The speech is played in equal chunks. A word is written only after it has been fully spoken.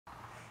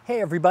Hey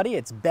everybody,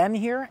 it's Ben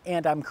here,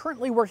 and I'm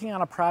currently working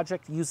on a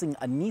project using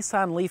a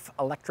Nissan Leaf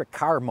electric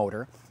car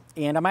motor,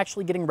 and I'm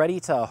actually getting ready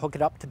to hook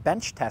it up to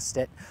bench test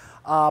it.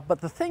 But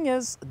the thing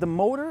is, the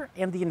motor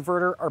and the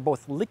inverter are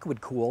both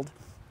liquid cooled,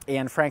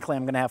 and frankly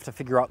I'm going to have to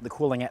figure out the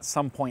cooling at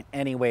some point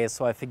anyway,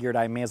 so I figured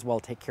I may as well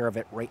take care of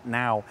it right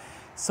now.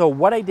 So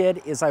what I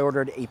did is I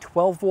ordered a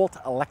 12-volt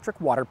electric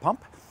water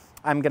pump.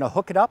 I'm going to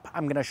hook it up,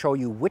 I'm going to show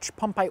you which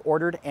pump I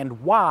ordered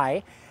and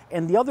why,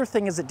 and the other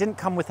thing is it didn't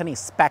come with any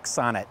specs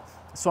on it.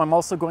 So I'm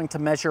also going to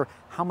measure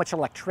how much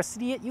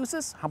electricity it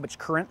uses, how much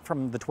current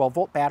from the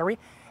 12-volt battery,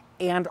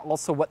 and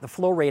also what the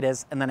flow rate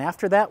is. And then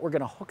after that, we're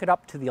going to hook it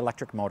up to the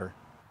electric motor.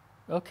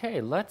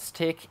 Okay, let's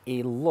take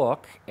a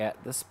look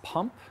at this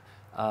pump.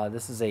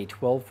 This is a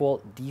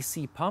 12-volt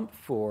DC pump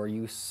for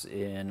use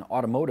in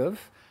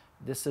automotive.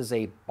 This is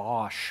a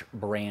Bosch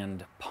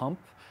brand pump.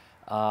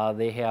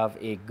 They have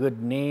a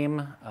good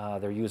name.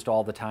 They're used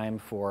all the time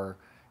for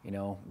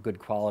good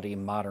quality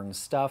modern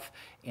stuff.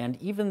 And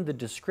even the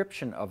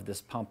description of this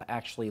pump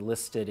actually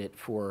listed it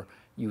for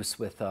use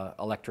with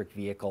electric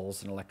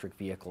vehicles and electric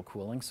vehicle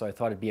cooling. So I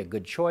thought it'd be a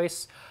good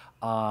choice.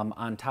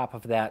 On top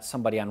of that,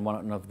 somebody on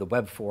one of the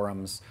web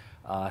forums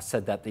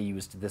said that they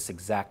used this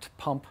exact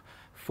pump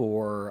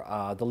for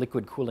the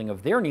liquid cooling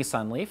of their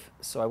Nissan Leaf.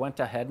 So I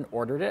went ahead and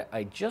ordered it.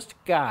 I just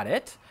got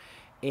it.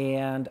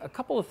 And a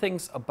couple of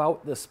things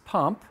about this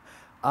pump.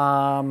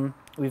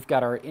 We've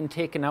got our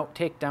intake and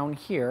outtake down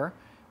here.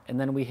 And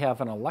then we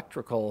have an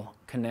electrical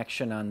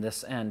connection on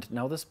this end.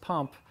 Now this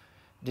pump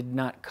did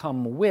not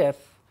come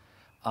with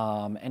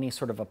any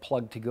sort of a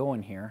plug to go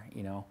in here.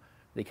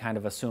 They kind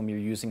of assume you're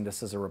using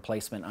this as a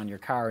replacement on your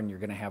car and you're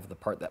going to have the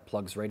part that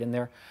plugs right in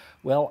there.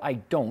 Well, I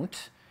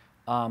don't.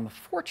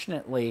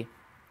 Fortunately,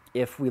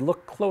 if we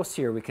look close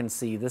here, we can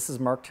see this is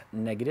marked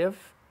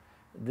negative.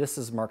 This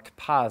is marked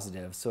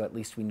positive, so at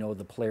least we know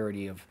the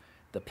polarity of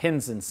the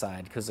pins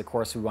inside, because of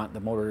course we want the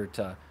motor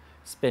to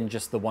spin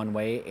just the one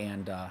way,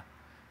 and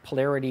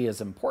polarity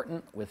is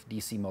important with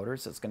DC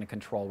motors. It's going to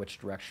control which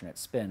direction it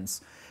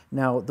spins.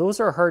 Now, those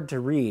are hard to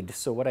read,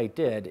 so what I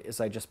did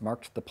is I just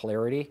marked the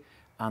polarity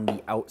on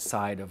the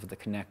outside of the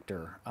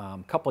connector.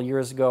 A couple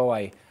years ago,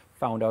 I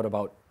found out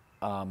about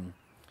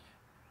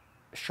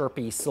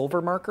Sharpie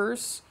silver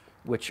markers,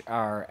 which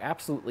are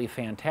absolutely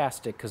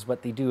fantastic because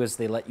what they do is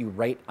they let you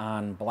write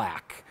on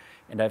black.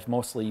 And I've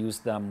mostly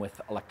used them with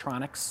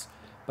electronics,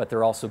 but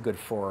they're also good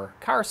for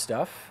car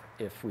stuff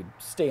if we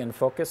stay in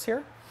focus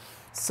here.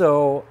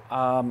 So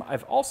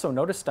I've also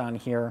noticed on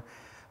here,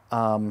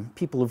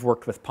 people who've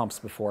worked with pumps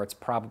before, it's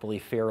probably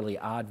fairly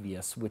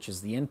obvious which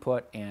is the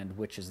input and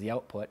which is the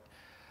output.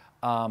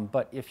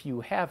 But if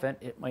you haven't,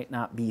 it might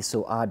not be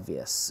so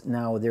obvious.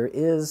 Now there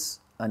is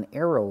an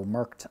arrow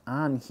marked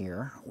on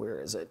here. Where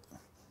is it?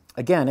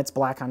 Again, it's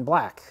black on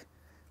black.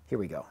 Here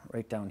we go,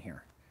 right down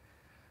here.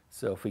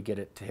 So if we get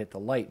it to hit the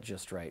light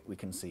just right, we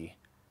can see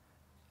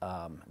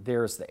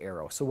there's the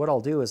arrow. So what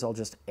I'll do is I'll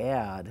just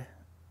add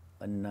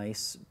a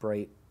nice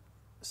bright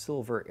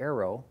silver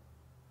arrow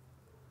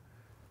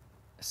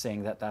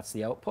saying that that's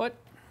the output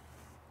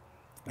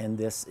and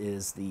this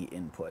is the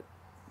input.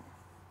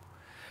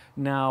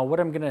 Now what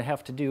I'm going to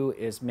have to do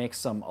is make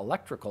some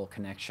electrical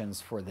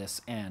connections for this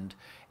end,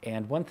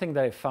 and one thing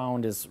that I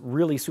found is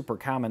really super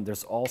common,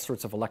 there's all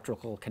sorts of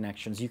electrical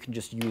connections. You can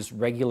just use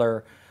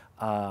regular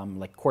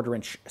like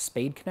 1/4-inch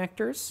spade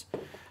connectors.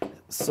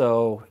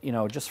 So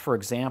just for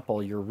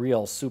example, your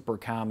real super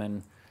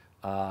common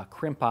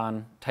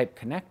crimp-on type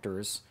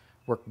connectors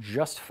work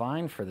just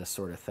fine for this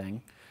sort of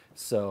thing.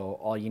 So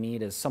all you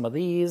need is some of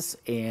these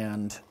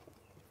and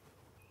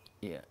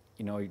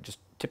just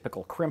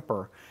typical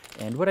crimper.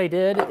 And what I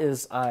did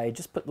is I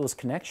just put those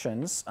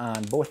connections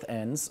on both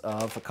ends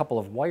of a couple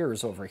of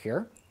wires over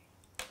here.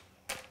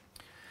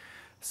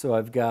 So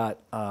I've got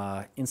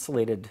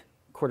insulated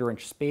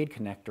 1/4-inch spade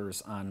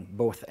connectors on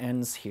both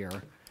ends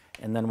here.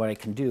 And then what I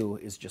can do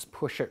is just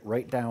push it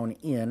right down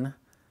in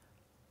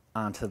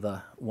onto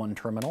the one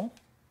terminal.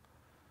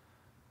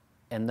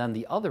 And then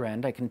the other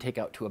end I can take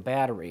out to a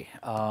battery.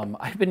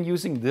 I've been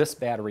using this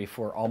battery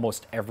for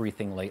almost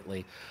everything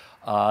lately.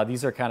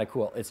 These are kind of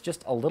cool. It's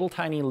just a little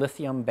tiny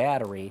lithium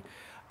battery,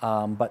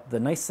 but the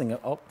nice thing,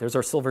 oh, there's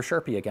our silver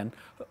Sharpie again,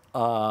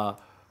 so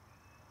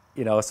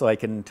I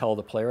can tell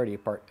the polarity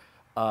apart.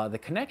 The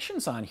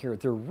connections on here,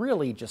 they're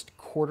really just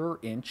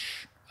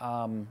 1/4-inch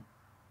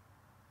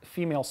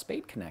female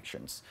spade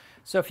connections.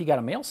 So if you got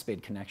a male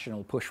spade connection,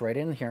 it'll push right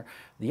in here.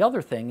 The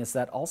other thing is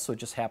that also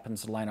just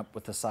happens to line up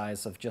with the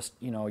size of just,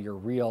 your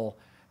real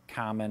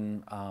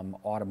common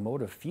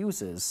automotive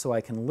fuses. So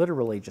I can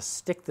literally just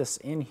stick this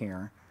in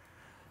here,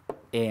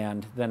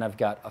 and then I've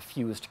got a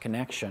fused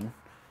connection.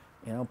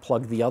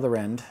 Plug the other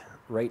end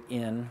right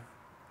in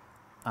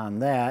on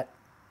that,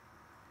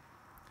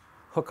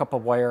 hook up a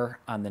wire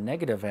on the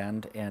negative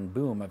end, and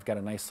boom, I've got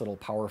a nice little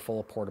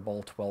powerful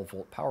portable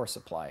 12-volt power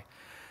supply.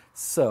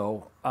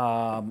 So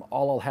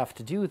all I'll have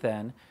to do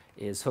then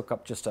is hook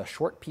up just a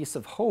short piece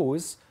of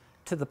hose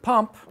to the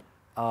pump,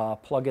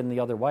 plug in the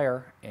other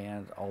wire,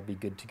 and I'll be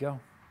good to go.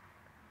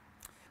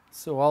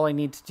 So all I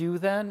need to do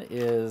then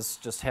is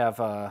just have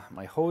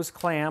my hose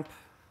clamp.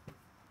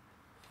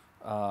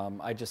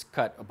 I just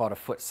cut about a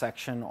foot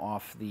section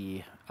off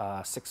the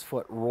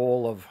 6-foot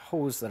roll of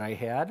hose that I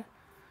had.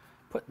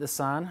 Put this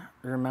on.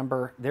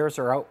 Remember, there's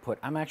our output.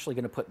 I'm actually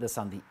going to put this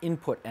on the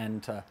input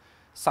end to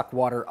suck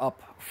water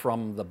up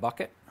from the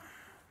bucket.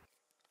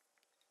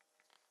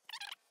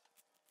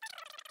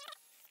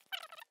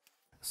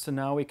 So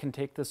now we can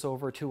take this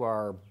over to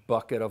our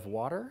bucket of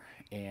water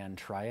and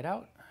try it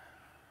out.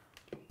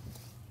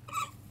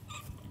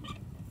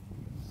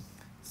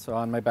 So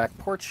on my back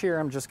porch here,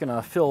 I'm just going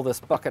to fill this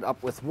bucket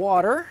up with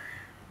water.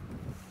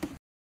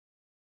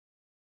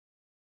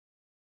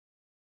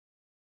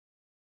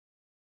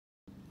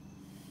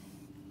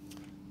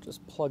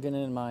 Just plugging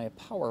in my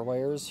power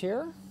wires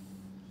here.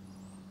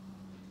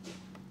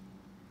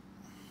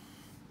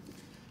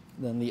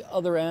 Then the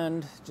other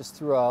end, just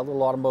threw a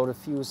little automotive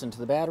fuse into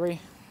the battery.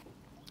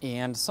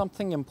 And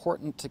something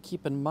important to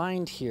keep in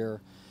mind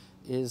here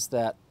is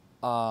that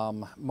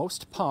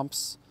most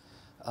pumps,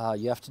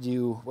 you have to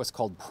do what's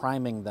called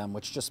priming them,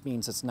 which just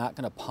means it's not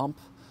going to pump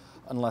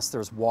unless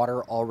there's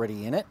water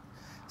already in it.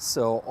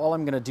 So all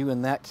I'm going to do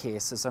in that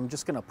case is I'm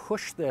just going to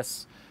push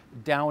this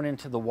down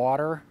into the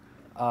water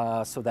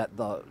so that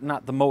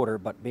not the motor,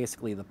 but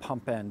basically the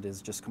pump end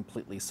is just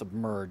completely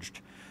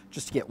submerged,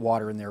 just to get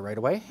water in there right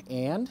away.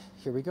 And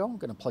here we go. I'm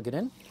going to plug it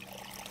in.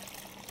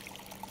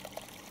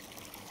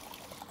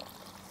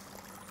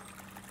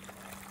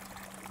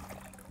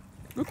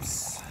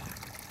 Oops.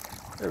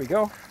 There we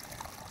go.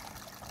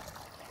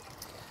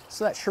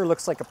 So that sure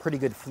looks like a pretty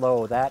good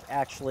flow. That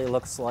actually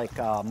looks like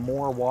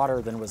more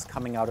water than was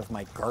coming out of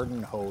my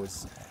garden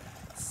hose.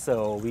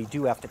 So we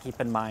do have to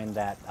keep in mind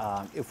that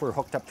if we're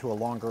hooked up to a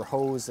longer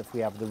hose, if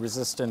we have the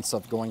resistance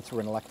of going through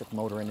an electric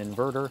motor and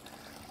inverter,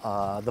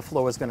 the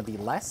flow is going to be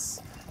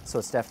less. So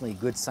it's definitely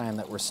a good sign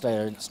that we're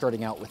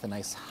starting out with a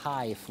nice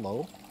high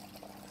flow.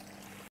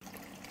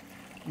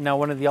 Now,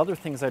 one of the other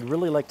things I'd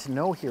really like to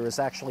know here is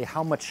actually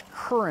how much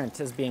current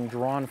is being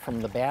drawn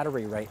from the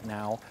battery right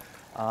now.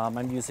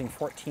 I'm using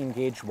 14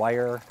 gauge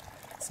wire.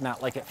 It's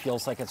not like it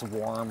feels like it's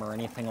warm or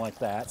anything like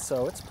that.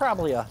 So it's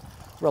probably a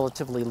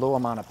relatively low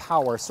amount of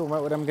power. So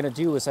what I'm going to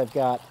do is I've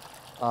got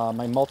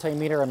my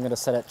multimeter. I'm going to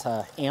set it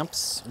to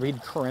amps,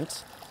 read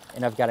current,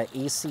 and I've got an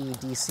AC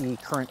DC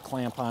current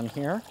clamp on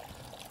here.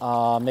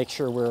 Make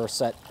sure we're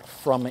set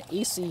from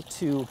AC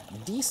to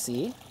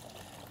DC.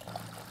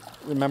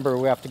 Remember,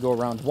 we have to go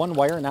around one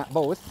wire, not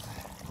both.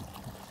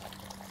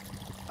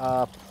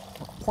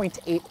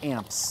 0.8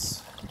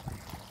 amps.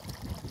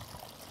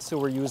 So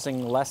we're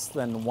using less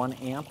than 1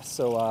 amp.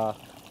 So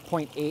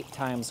 0.8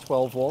 times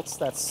 12 volts,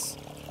 that's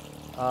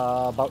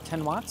about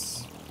 10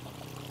 watts.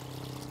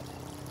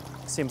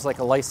 Seems like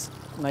a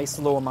nice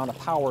low amount of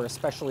power,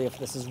 especially if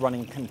this is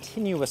running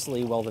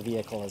continuously while the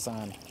vehicle is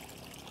on.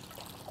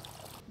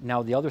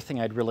 Now the other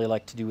thing I'd really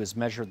like to do is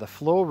measure the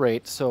flow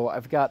rate. So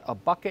I've got a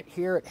bucket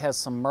here. It has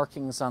some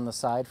markings on the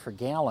side for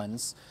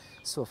gallons.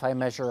 So if I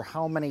measure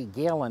how many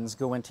gallons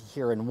go into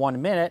here in 1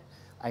 minute,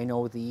 I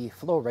know the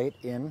flow rate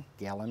in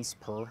gallons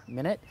per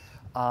minute.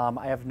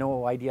 I have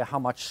no idea how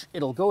much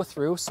it'll go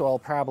through, so I'll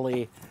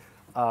probably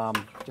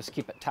just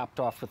keep it topped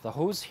off with the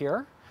hose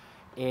here.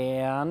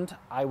 And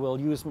I will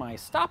use my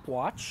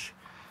stopwatch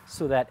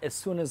so that as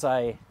soon as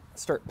I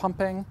start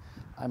pumping,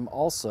 I'm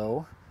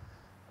also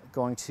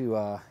going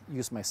to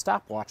use my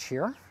stopwatch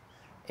here,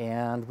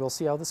 and we'll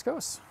see how this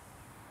goes.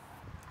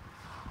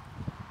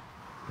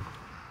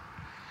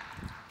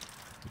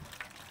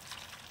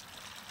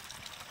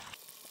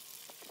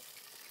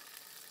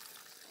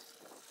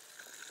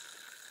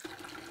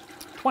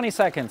 "20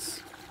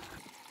 seconds.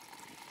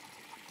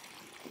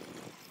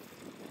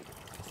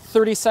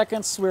 30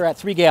 seconds, we're at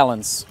 3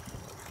 gallons.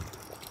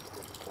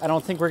 I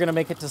don't think we're going to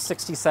make it to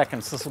 60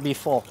 seconds. This will be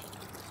full.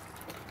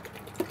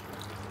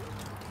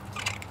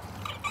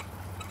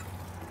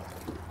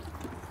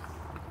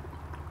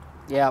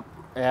 Yeah,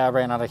 I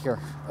ran out of here.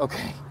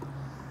 Okay.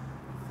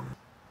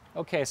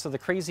 Okay, so the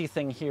crazy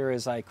thing here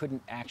is I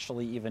couldn't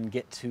actually even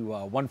get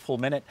to 1 full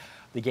minute.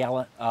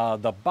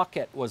 The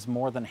bucket was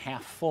more than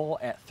half full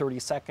at 30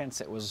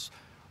 seconds. It was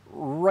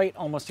right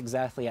almost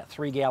exactly at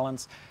 3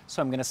 gallons.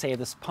 So I'm going to say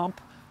this pump,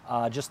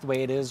 just the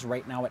way it is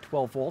right now at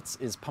 12 volts,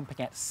 is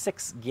pumping at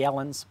 6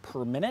 gallons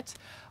per minute.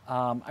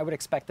 I would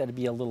expect that to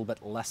be a little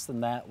bit less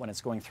than that when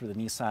it's going through the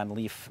Nissan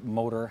Leaf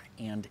motor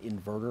and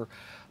inverter,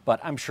 but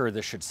I'm sure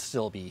this should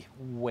still be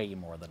way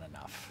more than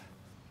enough.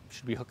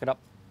 Should we hook it up?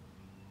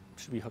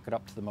 Should we hook it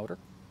up to the motor?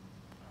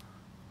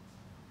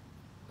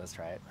 Let's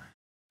try it.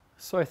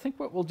 So I think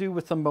what we'll do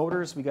with the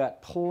motors, we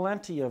got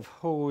plenty of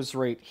hose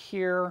right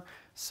here.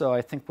 So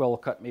I think we'll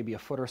cut maybe a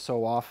foot or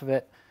so off of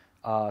it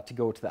to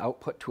go to the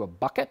output to a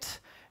bucket.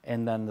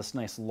 And then this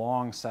nice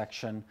long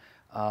section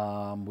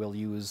we'll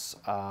use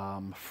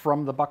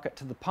from the bucket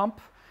to the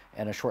pump,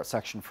 and a short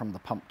section from the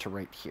pump to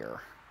right here.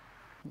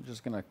 I'm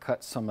just going to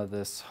cut some of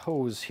this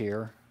hose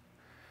here.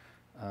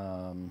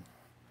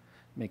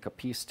 Make a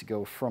piece to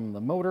go from the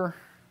motor.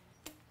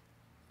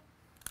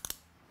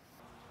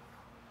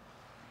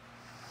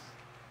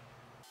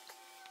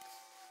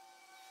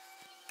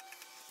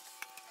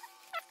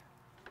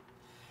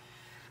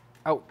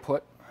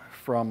 output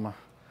from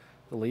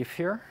the Leaf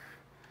here.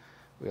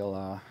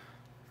 We'll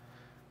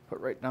put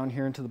right down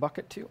here into the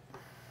bucket too.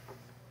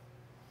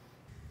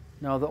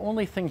 Now the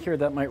only thing here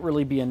that might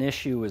really be an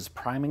issue is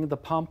priming the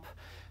pump,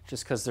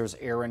 just because there's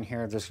air in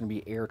here. There's going to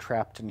be air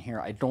trapped in here.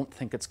 I don't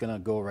think it's going to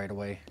go right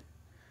away.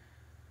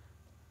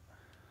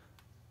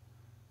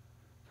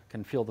 I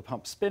can feel the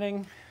pump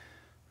spinning.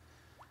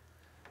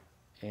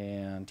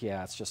 And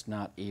yeah, it's just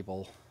not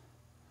able.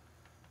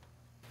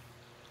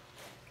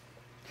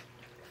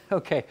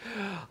 Okay,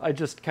 I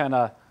just kind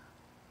of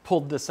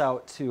pulled this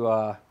out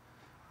to,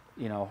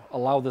 you know,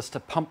 allow this to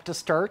pump to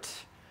start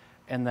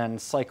and then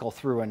cycle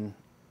through and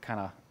kind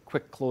of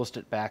quick closed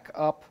it back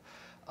up.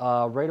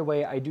 Right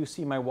away, I do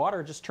see my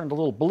water just turned a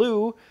little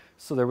blue,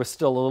 so there was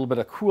still a little bit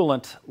of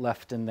coolant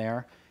left in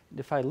there. And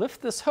if I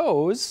lift this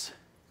hose,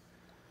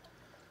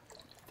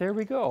 there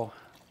we go.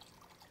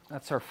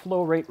 That's our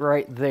flow rate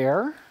right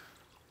there.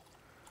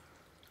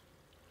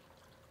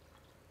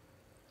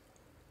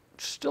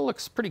 Still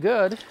looks pretty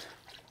good.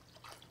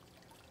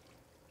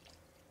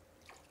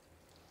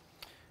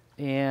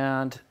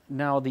 And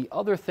now the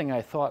other thing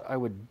I thought I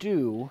would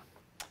do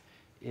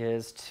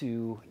is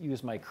to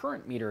use my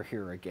current meter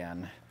here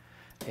again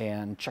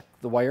and check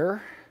the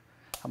wire,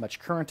 how much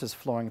current is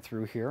flowing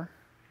through here.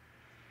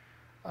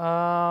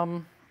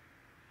 0.7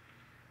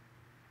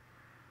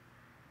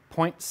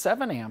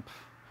 amp,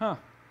 huh,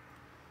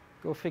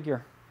 go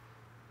figure.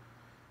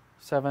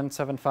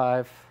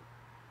 7.75.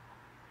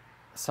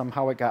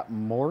 Somehow it got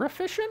more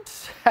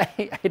efficient?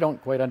 I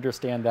don't quite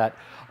understand that.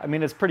 I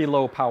mean, it's pretty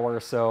low power,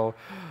 so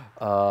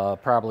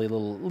probably a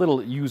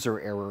little user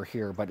error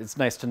here, but it's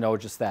nice to know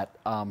just that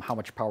how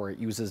much power it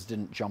uses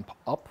didn't jump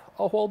up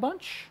a whole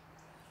bunch.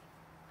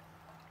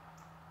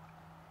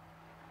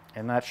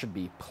 And that should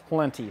be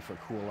plenty for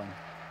cooling.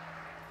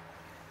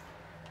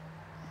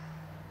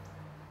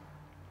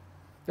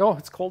 Oh,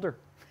 it's colder.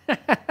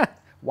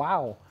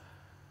 Wow.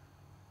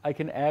 I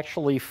can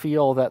actually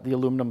feel that the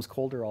aluminum's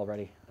colder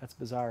already. That's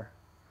bizarre.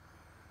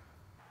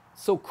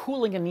 So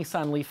cooling a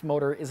Nissan Leaf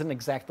motor isn't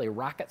exactly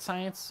rocket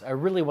science. I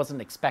really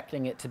wasn't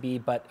expecting it to be,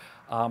 but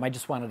I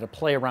just wanted to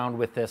play around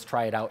with this,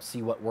 try it out,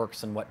 see what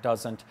works and what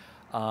doesn't.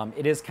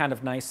 It is kind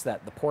of nice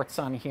that the ports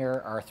on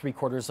here are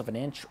 3/4 of an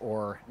inch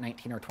or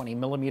 19 or 20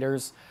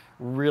 millimeters,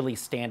 really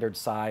standard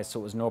size, so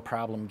it was no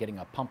problem getting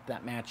a pump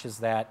that matches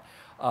that.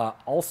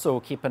 Also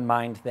keep in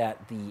mind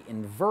that the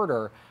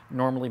inverter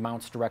normally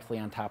mounts directly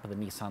on top of the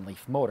Nissan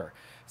Leaf motor.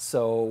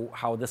 So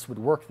how this would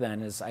work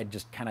then is I'd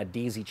just kind of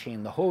daisy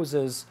chain the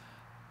hoses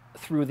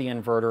through the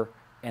inverter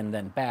and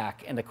then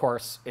back. And of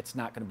course, it's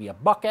not going to be a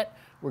bucket.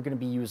 We're going to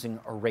be using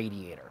a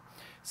radiator.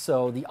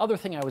 So the other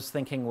thing I was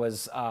thinking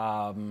was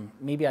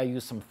maybe I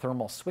use some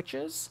thermal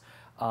switches.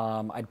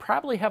 I'd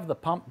probably have the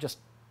pump just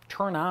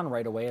turn on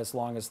right away as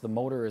long as the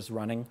motor is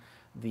running.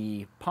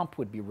 The pump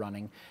would be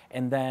running,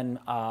 and then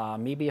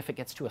maybe if it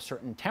gets to a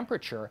certain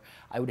temperature,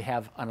 I would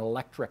have an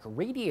electric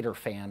radiator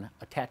fan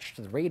attached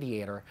to the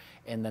radiator,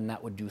 and then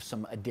that would do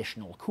some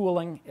additional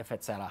cooling if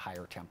it's at a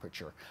higher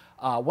temperature.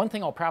 One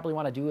thing I'll probably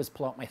want to do is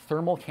pull out my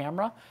thermal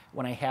camera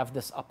when I have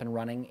this up and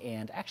running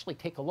and actually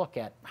take a look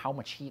at how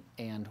much heat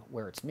and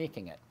where it's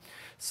making it.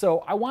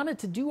 So I wanted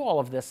to do all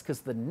of this because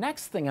the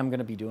next thing I'm going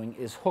to be doing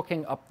is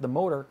hooking up the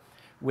motor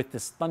with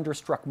this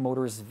Thunderstruck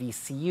Motors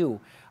VCU.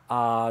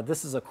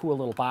 This is a cool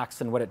little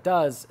box, and what it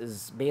does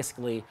is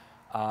basically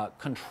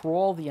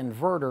control the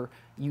inverter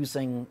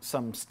using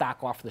some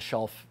stock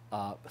off-the-shelf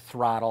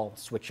throttle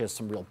switches,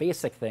 some real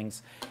basic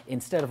things,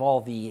 instead of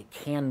all the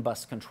CAN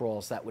bus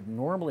controls that would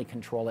normally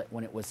control it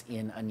when it was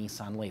in a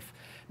Nissan Leaf.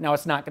 Now,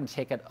 it's not going to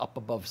take it up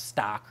above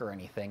stock or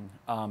anything.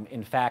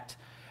 In fact,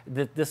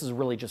 this is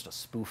really just a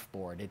spoof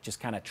board. It just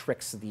kind of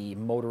tricks the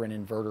motor and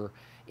inverter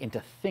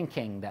into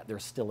thinking that they're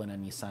still in a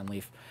Nissan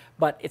Leaf.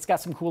 But it's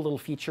got some cool little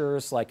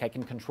features, like I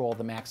can control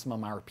the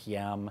maximum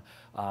RPM,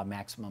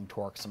 maximum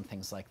torque, some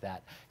things like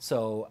that.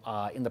 So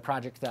in the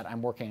project that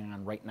I'm working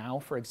on right now,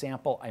 for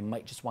example, I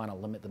might just want to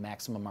limit the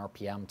maximum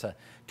RPM to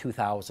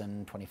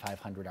 2,000,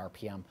 2,500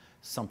 RPM,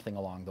 something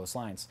along those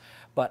lines.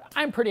 But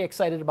I'm pretty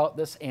excited about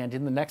this, and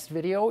in the next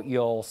video,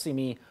 you'll see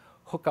me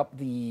hook up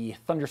the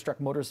Thunderstruck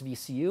Motors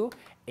VCU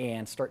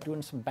and start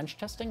doing some bench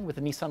testing with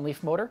the Nissan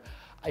Leaf motor.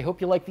 I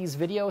hope you like these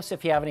videos.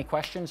 If you have any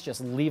questions,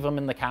 just leave them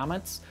in the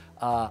comments.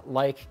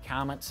 Like,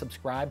 comment,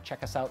 subscribe.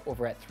 Check us out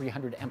over at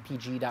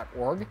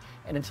 300mpg.org.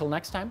 And until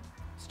next time,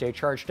 stay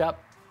charged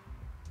up.